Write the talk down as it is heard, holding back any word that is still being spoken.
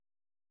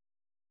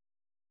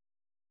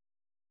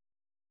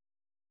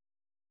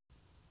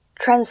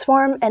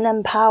Transform and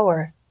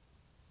empower.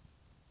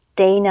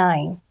 Day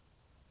 9.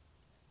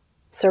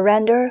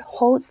 Surrender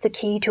holds the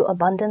key to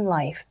abundant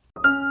life.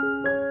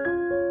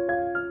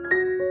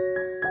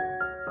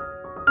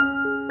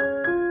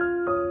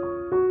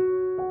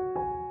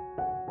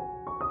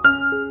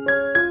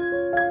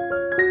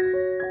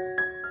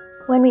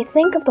 When we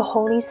think of the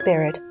Holy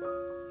Spirit,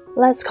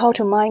 let's call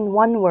to mind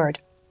one word: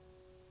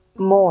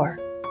 more.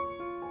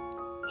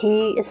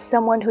 He is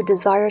someone who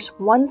desires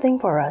one thing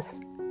for us: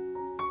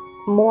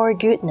 more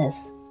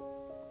goodness.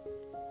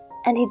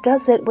 And he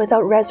does it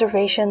without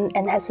reservation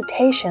and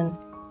hesitation,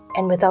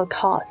 and without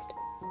cost.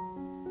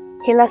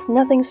 He lets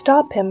nothing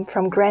stop him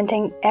from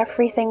granting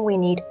everything we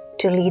need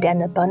to lead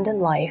an abundant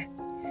life,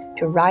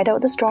 to ride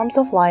out the storms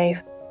of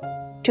life,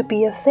 to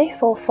be a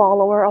faithful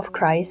follower of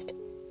Christ,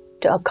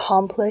 to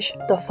accomplish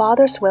the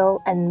Father's will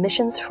and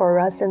missions for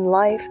us in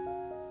life,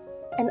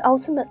 and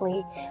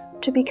ultimately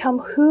to become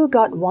who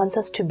God wants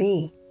us to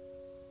be.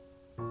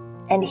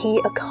 And he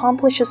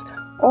accomplishes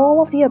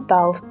all of the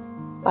above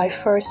by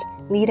first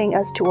leading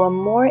us to a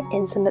more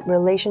intimate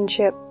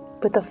relationship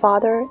with the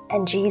Father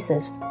and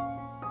Jesus.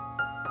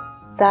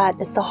 That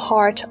is the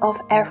heart of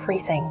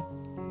everything.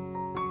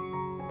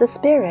 The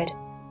Spirit,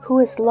 who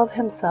is love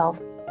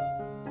himself,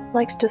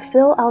 likes to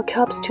fill our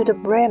cups to the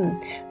brim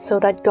so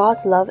that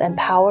God's love and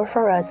power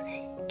for us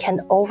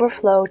can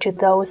overflow to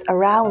those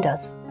around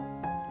us.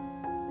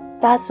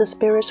 That's the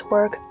Spirit's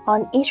work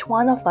on each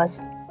one of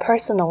us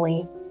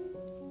personally,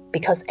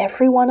 because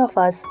every one of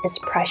us is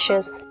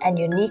precious and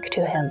unique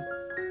to him.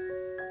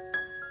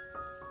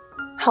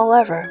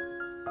 However,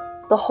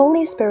 the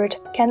Holy Spirit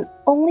can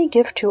only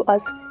give to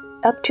us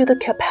up to the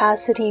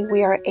capacity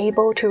we are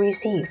able to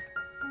receive.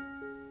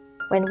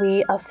 When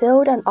we are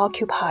filled and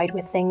occupied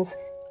with things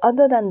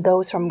other than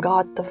those from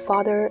God the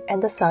Father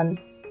and the Son,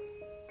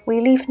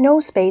 we leave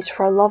no space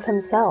for love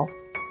himself,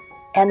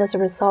 and as a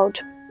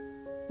result,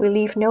 we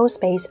leave no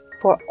space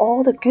for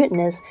all the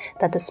goodness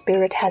that the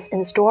Spirit has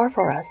in store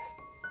for us.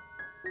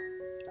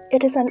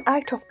 It is an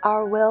act of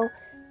our will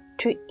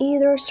to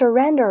either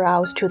surrender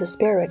ours to the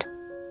Spirit,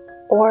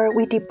 or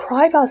we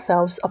deprive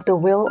ourselves of the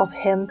will of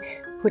him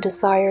who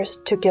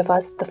desires to give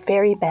us the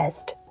very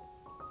best.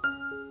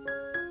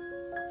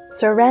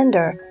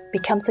 Surrender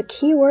becomes a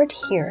key word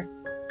here,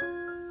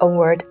 a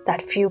word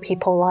that few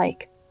people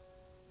like.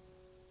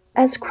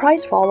 As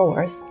Christ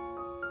followers,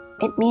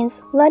 it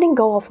means letting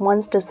go of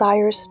one's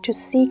desires to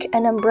seek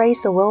and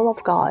embrace the will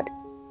of God.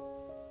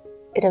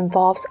 It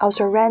involves our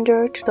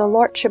surrender to the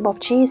Lordship of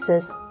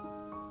Jesus,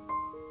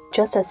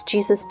 just as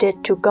Jesus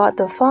did to God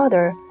the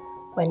Father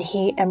when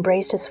he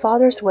embraced his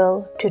Father's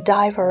will to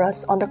die for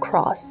us on the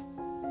cross.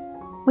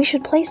 We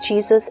should place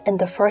Jesus in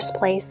the first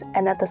place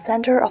and at the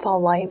center of our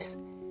lives,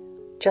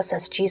 just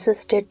as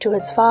Jesus did to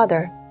his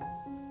Father,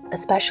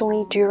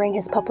 especially during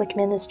his public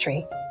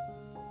ministry.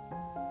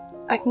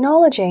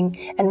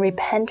 Acknowledging and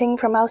repenting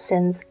from our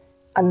sins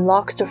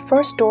unlocks the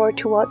first door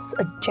towards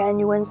a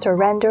genuine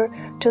surrender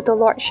to the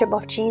Lordship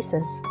of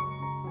Jesus.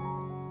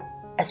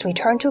 As we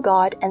turn to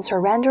God and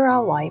surrender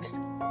our lives,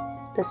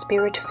 the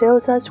Spirit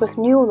fills us with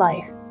new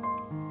life.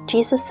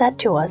 Jesus said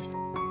to us,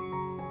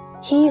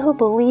 "He who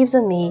believes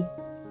in me,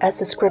 as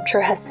the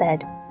scripture has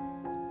said,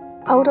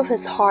 out of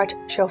his heart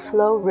shall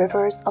flow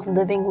rivers of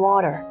living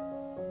water."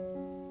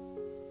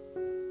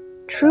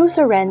 True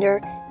surrender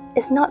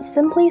is not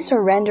simply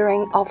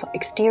surrendering of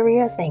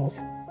exterior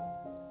things,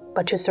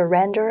 but to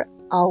surrender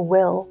our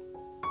will.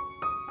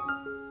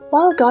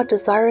 While God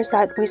desires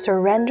that we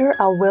surrender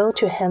our will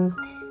to him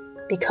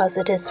because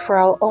it is for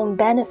our own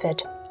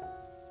benefit,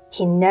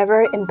 he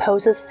never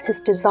imposes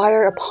his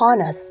desire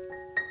upon us.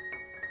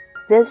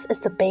 This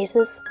is the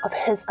basis of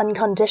his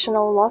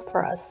unconditional love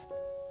for us.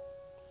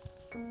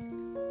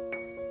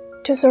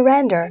 To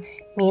surrender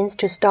means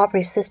to stop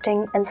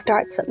resisting and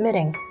start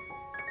submitting.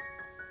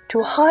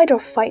 To hide or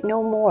fight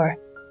no more,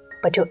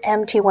 but to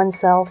empty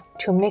oneself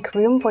to make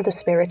room for the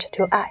Spirit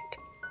to act.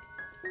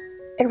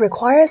 It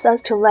requires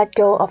us to let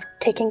go of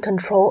taking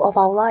control of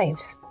our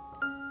lives.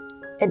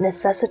 It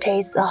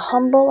necessitates a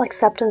humble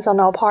acceptance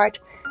on our part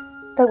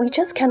that we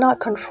just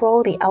cannot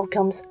control the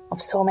outcomes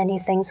of so many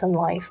things in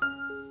life.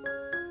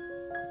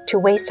 To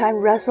waste time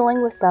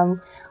wrestling with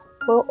them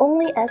will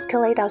only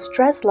escalate our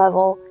stress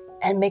level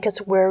and make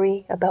us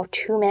worry about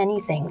too many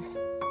things.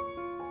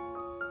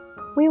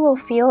 We will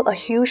feel a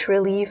huge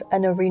relief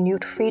and a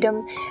renewed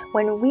freedom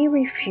when we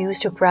refuse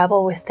to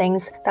grapple with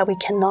things that we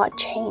cannot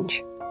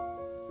change.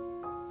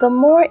 The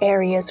more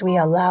areas we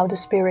allow the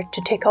Spirit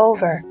to take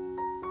over,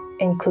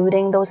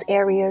 including those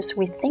areas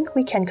we think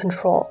we can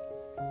control,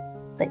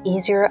 the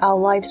easier our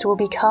lives will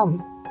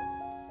become.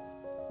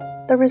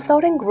 The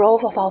resulting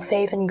growth of our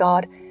faith in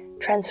God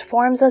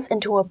transforms us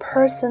into a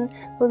person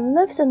who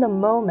lives in the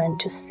moment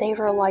to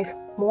savor life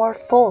more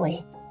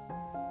fully,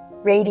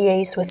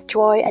 radiates with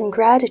joy and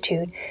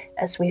gratitude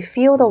as we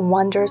feel the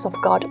wonders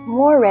of God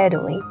more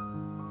readily,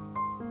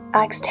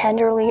 acts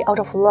tenderly out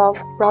of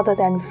love rather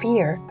than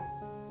fear,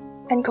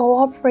 and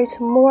cooperates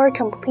more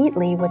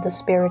completely with the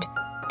Spirit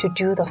to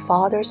do the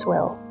Father's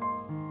will.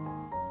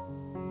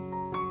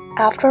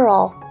 After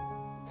all,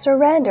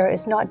 Surrender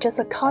is not just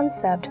a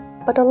concept,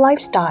 but a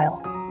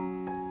lifestyle.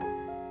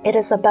 It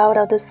is about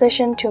our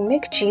decision to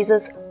make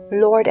Jesus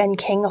Lord and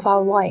King of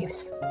our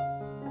lives.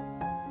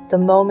 The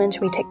moment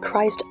we take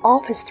Christ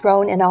off his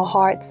throne in our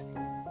hearts,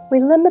 we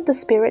limit the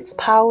Spirit's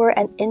power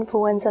and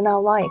influence in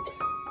our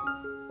lives.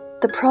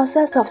 The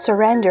process of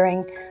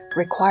surrendering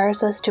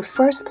requires us to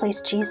first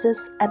place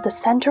Jesus at the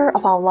center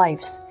of our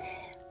lives,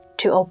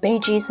 to obey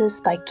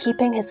Jesus by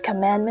keeping his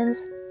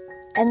commandments,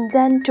 and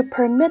then to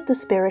permit the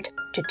Spirit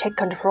to take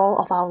control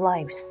of our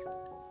lives.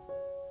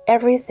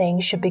 Everything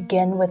should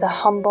begin with a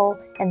humble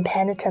and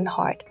penitent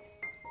heart,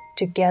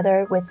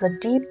 together with the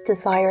deep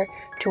desire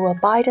to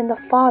abide in the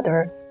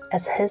Father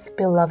as his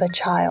beloved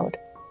child.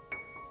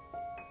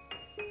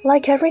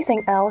 Like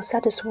everything else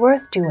that is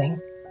worth doing,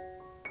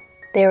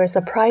 there is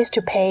a price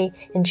to pay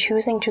in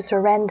choosing to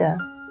surrender.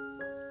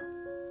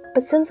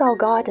 But since our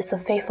God is a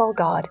faithful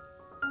God,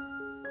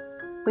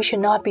 we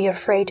should not be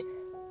afraid,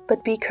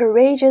 but be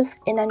courageous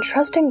in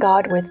entrusting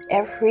God with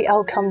every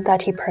outcome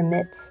that he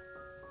permits.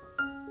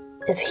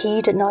 If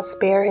he did not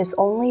spare his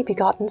only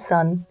begotten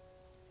Son,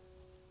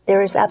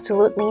 there is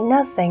absolutely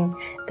nothing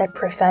that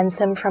prevents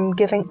him from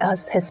giving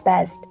us his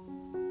best.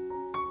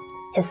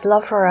 His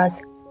love for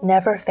us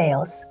never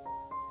fails.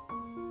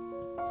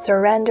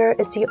 Surrender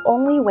is the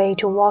only way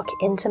to walk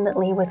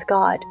intimately with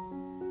God.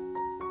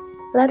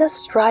 Let us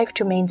strive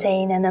to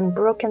maintain an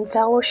unbroken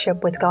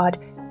fellowship with God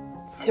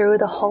through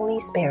the Holy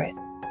Spirit.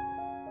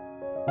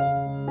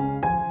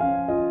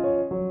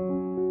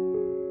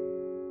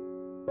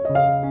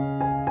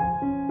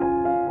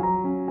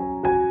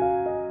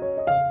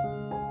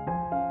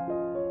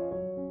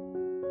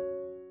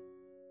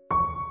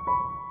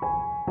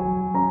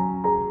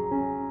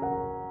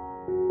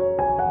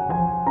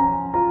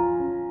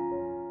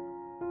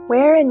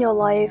 Where in your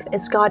life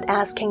is God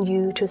asking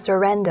you to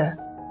surrender?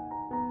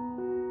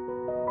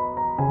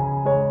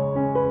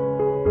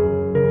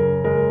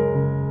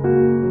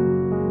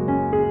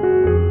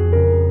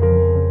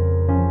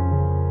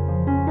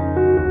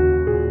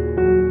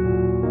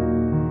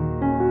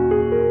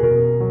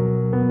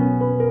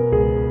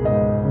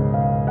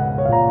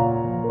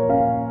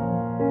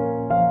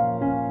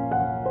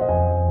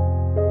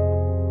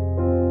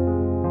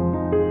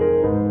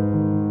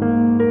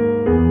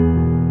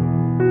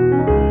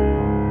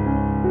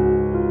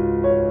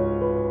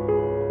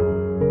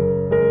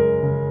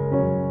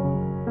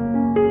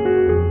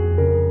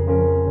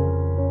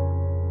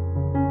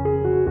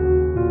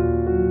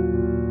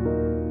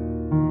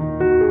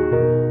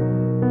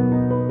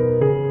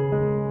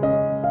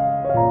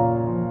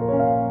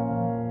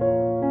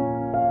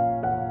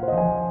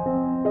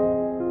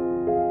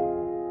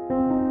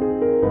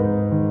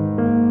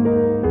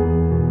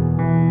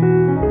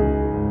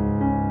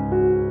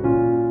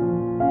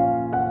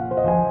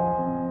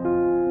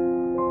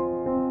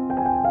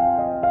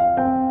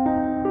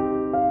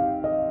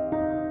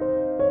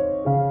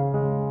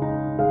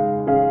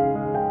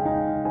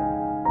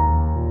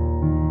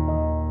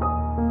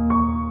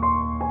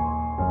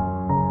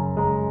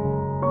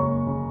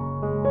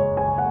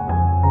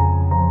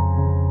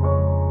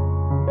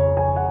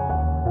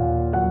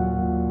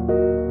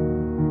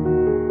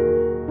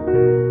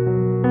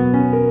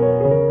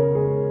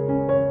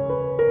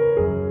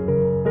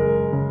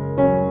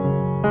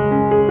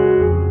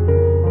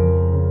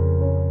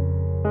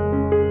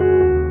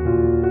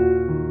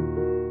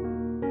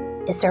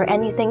 Is there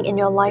anything in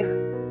your life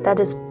that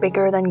is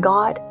bigger than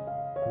God?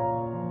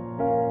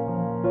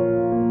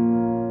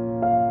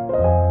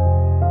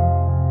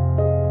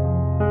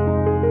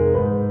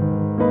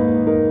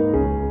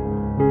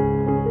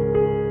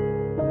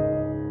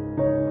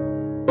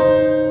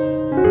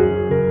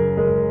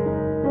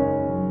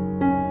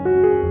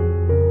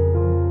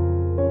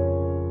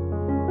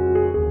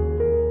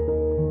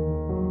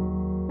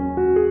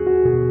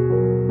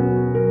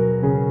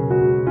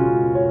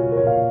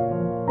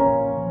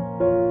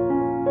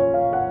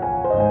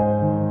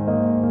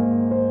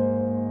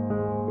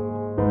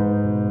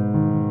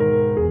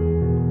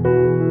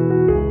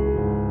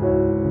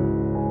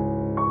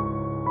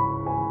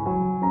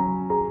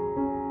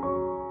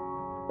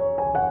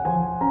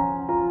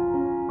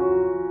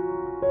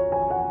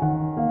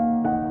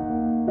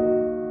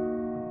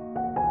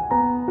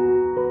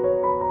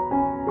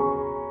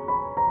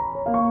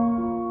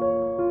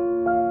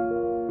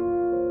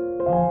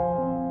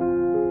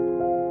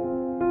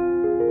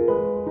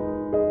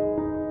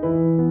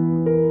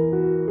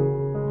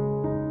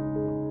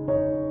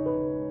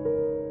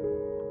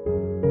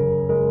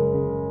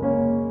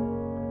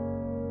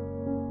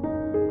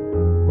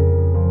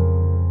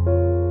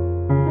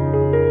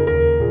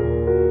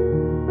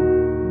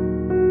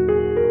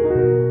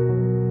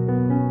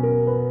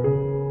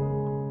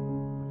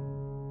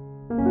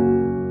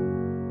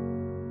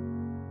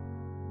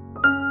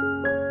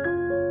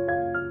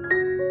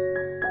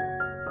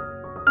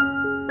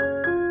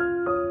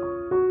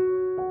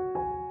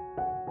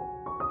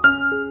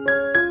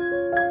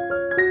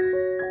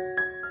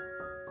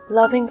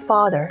 Loving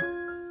Father,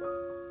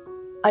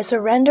 I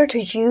surrender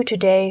to you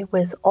today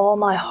with all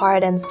my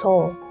heart and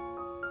soul.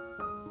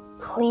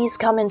 Please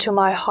come into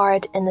my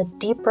heart in a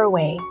deeper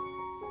way.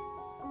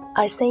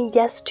 I say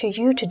yes to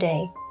you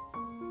today.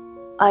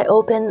 I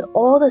open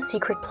all the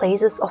secret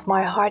places of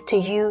my heart to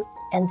you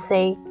and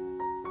say,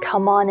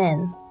 come on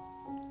in.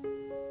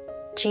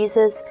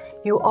 Jesus,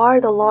 you are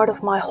the Lord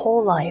of my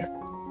whole life.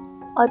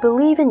 I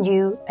believe in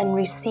you and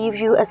receive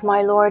you as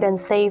my Lord and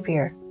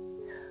Savior.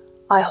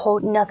 I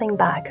hold nothing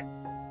back.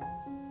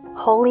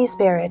 Holy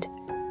Spirit,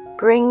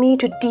 bring me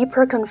to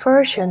deeper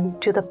conversion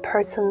to the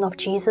person of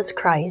Jesus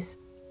Christ.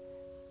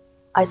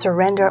 I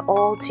surrender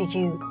all to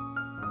you.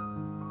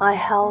 My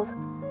health,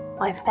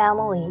 my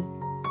family,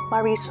 my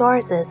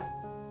resources,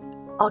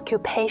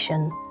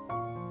 occupation,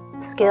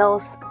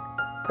 skills,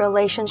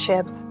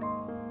 relationships,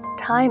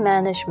 time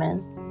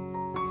management,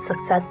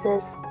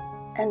 successes,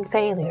 and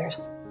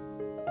failures.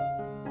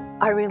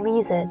 I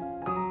release it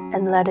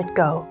and let it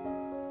go.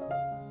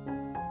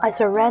 I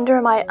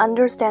surrender my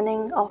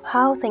understanding of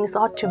how things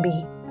ought to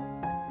be,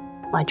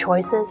 my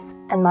choices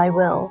and my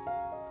will.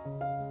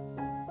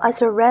 I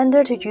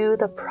surrender to you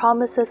the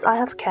promises I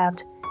have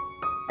kept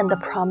and the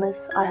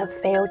promise I have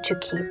failed to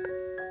keep.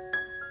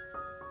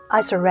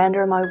 I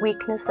surrender my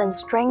weakness and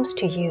strengths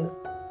to you.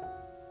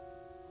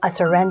 I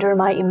surrender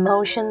my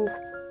emotions,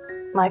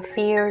 my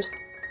fears,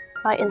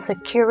 my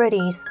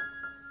insecurities,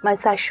 my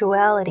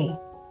sexuality.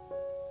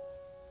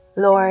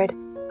 Lord,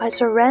 I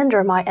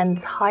surrender my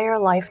entire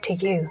life to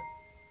you,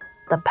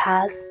 the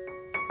past,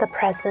 the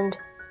present,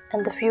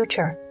 and the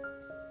future,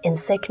 in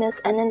sickness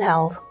and in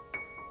health,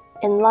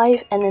 in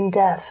life and in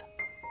death.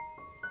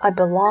 I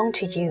belong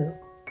to you.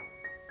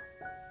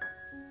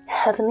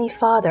 Heavenly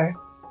Father,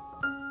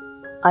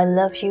 I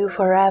love you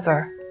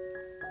forever.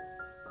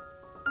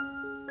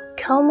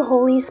 Come,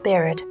 Holy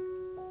Spirit,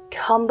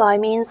 come by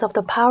means of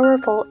the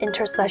powerful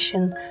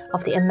intercession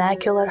of the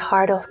Immaculate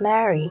Heart of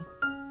Mary,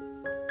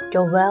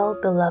 your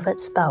well-beloved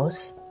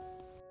spouse.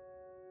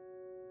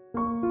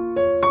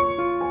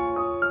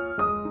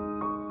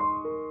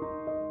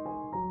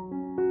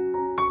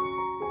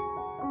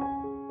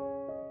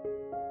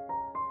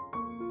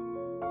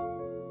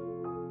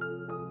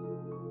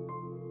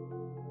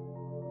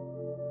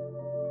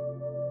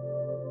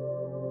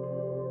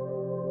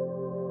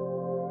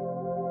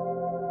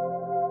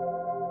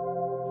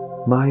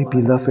 My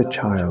beloved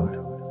child,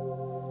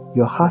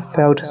 your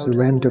heartfelt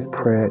surrender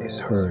prayer is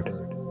heard.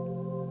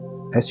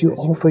 As you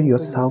offer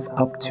yourself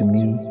up to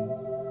me,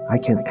 I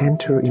can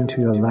enter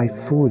into your life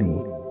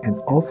fully and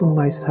offer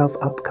myself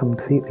up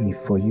completely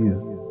for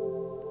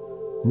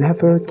you.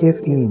 Never give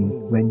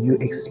in when you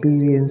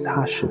experience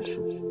hardships,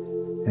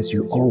 as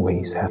you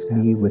always have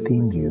me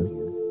within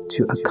you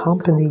to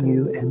accompany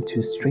you and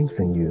to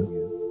strengthen you.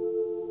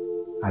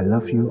 I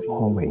love you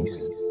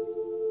always.